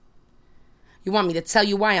You want me to tell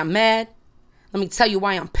you why I'm mad? Let me tell you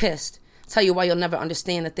why I'm pissed. Tell you why you'll never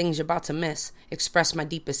understand the things you're about to miss. Express my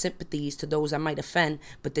deepest sympathies to those I might offend.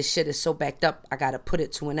 But this shit is so backed up, I gotta put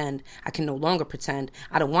it to an end. I can no longer pretend.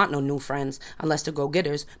 I don't want no new friends, unless they're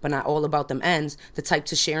go-getters, but not all about them ends. The type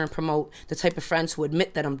to share and promote. The type of friends who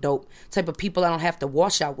admit that I'm dope. Type of people I don't have to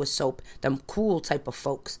wash out with soap. Them cool type of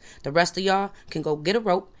folks. The rest of y'all can go get a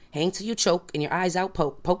rope. Hang till you choke and your eyes out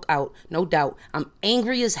poke out, no doubt. I'm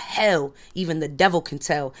angry as hell, even the devil can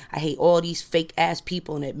tell. I hate all these fake ass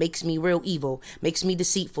people and it makes me real evil. Makes me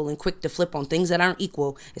deceitful and quick to flip on things that aren't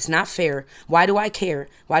equal. It's not fair. Why do I care?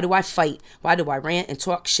 Why do I fight? Why do I rant and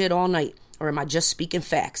talk shit all night? Or am I just speaking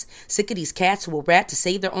facts? Sick of these cats who will rat to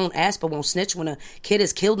save their own ass but won't snitch when a kid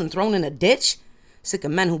is killed and thrown in a ditch? Sick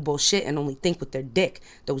of men who bullshit and only think with their dick.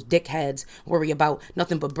 Those dickheads worry about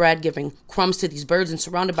nothing but bread, giving crumbs to these birds and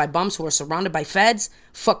surrounded by bums who are surrounded by feds.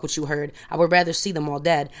 Fuck what you heard. I would rather see them all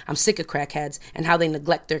dead. I'm sick of crackheads and how they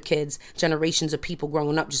neglect their kids. Generations of people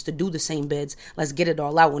growing up just to do the same bids. Let's get it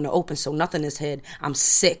all out in the open so nothing is hid. I'm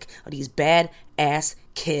sick of these bad ass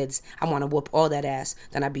kids. I want to whoop all that ass.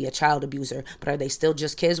 Then I'd be a child abuser. But are they still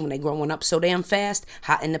just kids when they growing up so damn fast?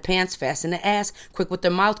 Hot in the pants, fast in the ass, quick with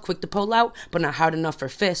their mouth, quick to pull out, but not hard enough for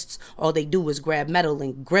fists. All they do is grab metal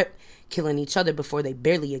and grip, killing each other before they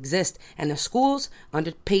barely exist. And the schools,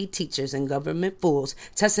 underpaid teachers and government fools,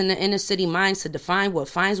 testing the inner city minds to define what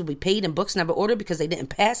fines will be paid and books never ordered because they didn't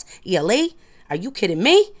pass ELA? Are you kidding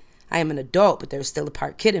me? I am an adult, but there's still a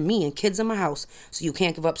part kid in me and kids in my house. So you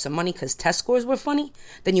can't give up some money because test scores were funny?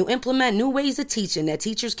 Then you implement new ways of teaching that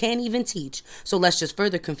teachers can't even teach. So let's just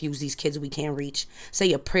further confuse these kids we can't reach.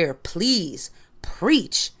 Say a prayer, please.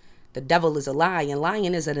 Preach. The devil is a lie and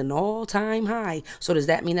lying is at an all-time high. So does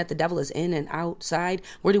that mean that the devil is in and outside?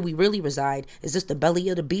 Where do we really reside? Is this the belly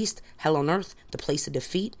of the beast? Hell on earth? The place of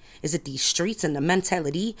defeat? Is it these streets and the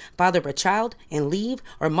mentality? Father a child and leave?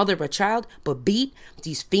 Or mother a child but beat?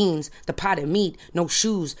 These fiends, the pot of meat, no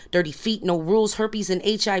shoes, dirty feet, no rules, herpes and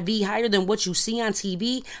HIV higher than what you see on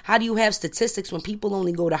TV? How do you have statistics when people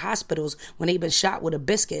only go to hospitals when they've been shot with a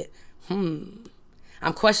biscuit?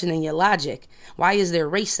 I'm questioning your logic. Why is there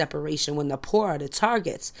race separation when the poor are the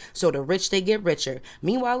targets? So the rich, they get richer.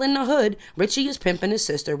 Meanwhile, in the hood, Richie is pimping his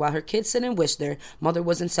sister while her kids sit and wish their mother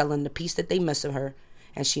wasn't selling the piece that they miss of her.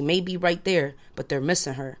 And she may be right there, but they're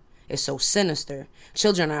missing her. It's so sinister.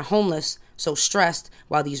 Children are homeless, so stressed,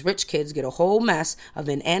 while these rich kids get a whole mess of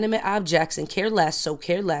inanimate objects and care less, so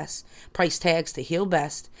care less. Price tags to heal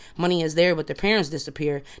best. Money is there, but their parents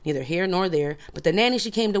disappear. Neither here nor there, but the nanny, she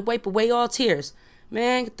came to wipe away all tears.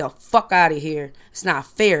 Man, get the fuck out of here. It's not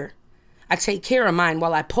fair. I take care of mine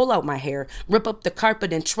while I pull out my hair, rip up the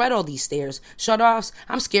carpet and tread all these stairs. Shut-offs,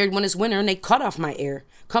 I'm scared when it's winter and they cut off my air.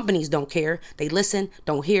 Companies don't care. They listen,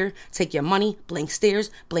 don't hear. Take your money, blank stares,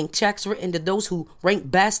 blank checks written to those who rank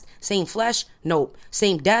best. Same flesh? Nope.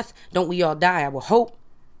 Same death? Don't we all die? I will hope.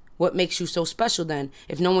 What makes you so special then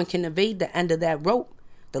if no one can evade the end of that rope?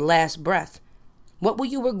 The last breath. What will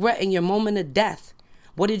you regret in your moment of death?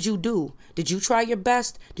 What did you do? Did you try your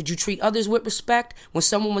best? Did you treat others with respect? When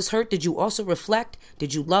someone was hurt, did you also reflect?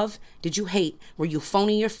 Did you love? Did you hate? Were you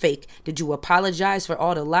phony or fake? Did you apologize for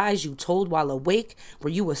all the lies you told while awake? Were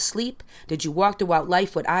you asleep? Did you walk throughout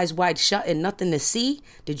life with eyes wide shut and nothing to see?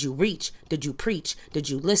 Did you reach? Did you preach? Did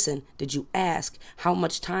you listen? Did you ask? How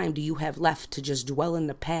much time do you have left to just dwell in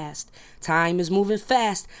the past? Time is moving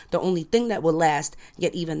fast, the only thing that will last,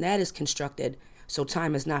 yet even that is constructed. So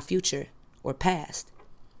time is not future or past.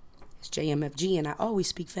 It's JMFG and I always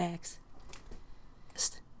speak facts.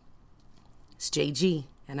 It's JG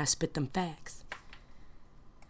and I spit them facts.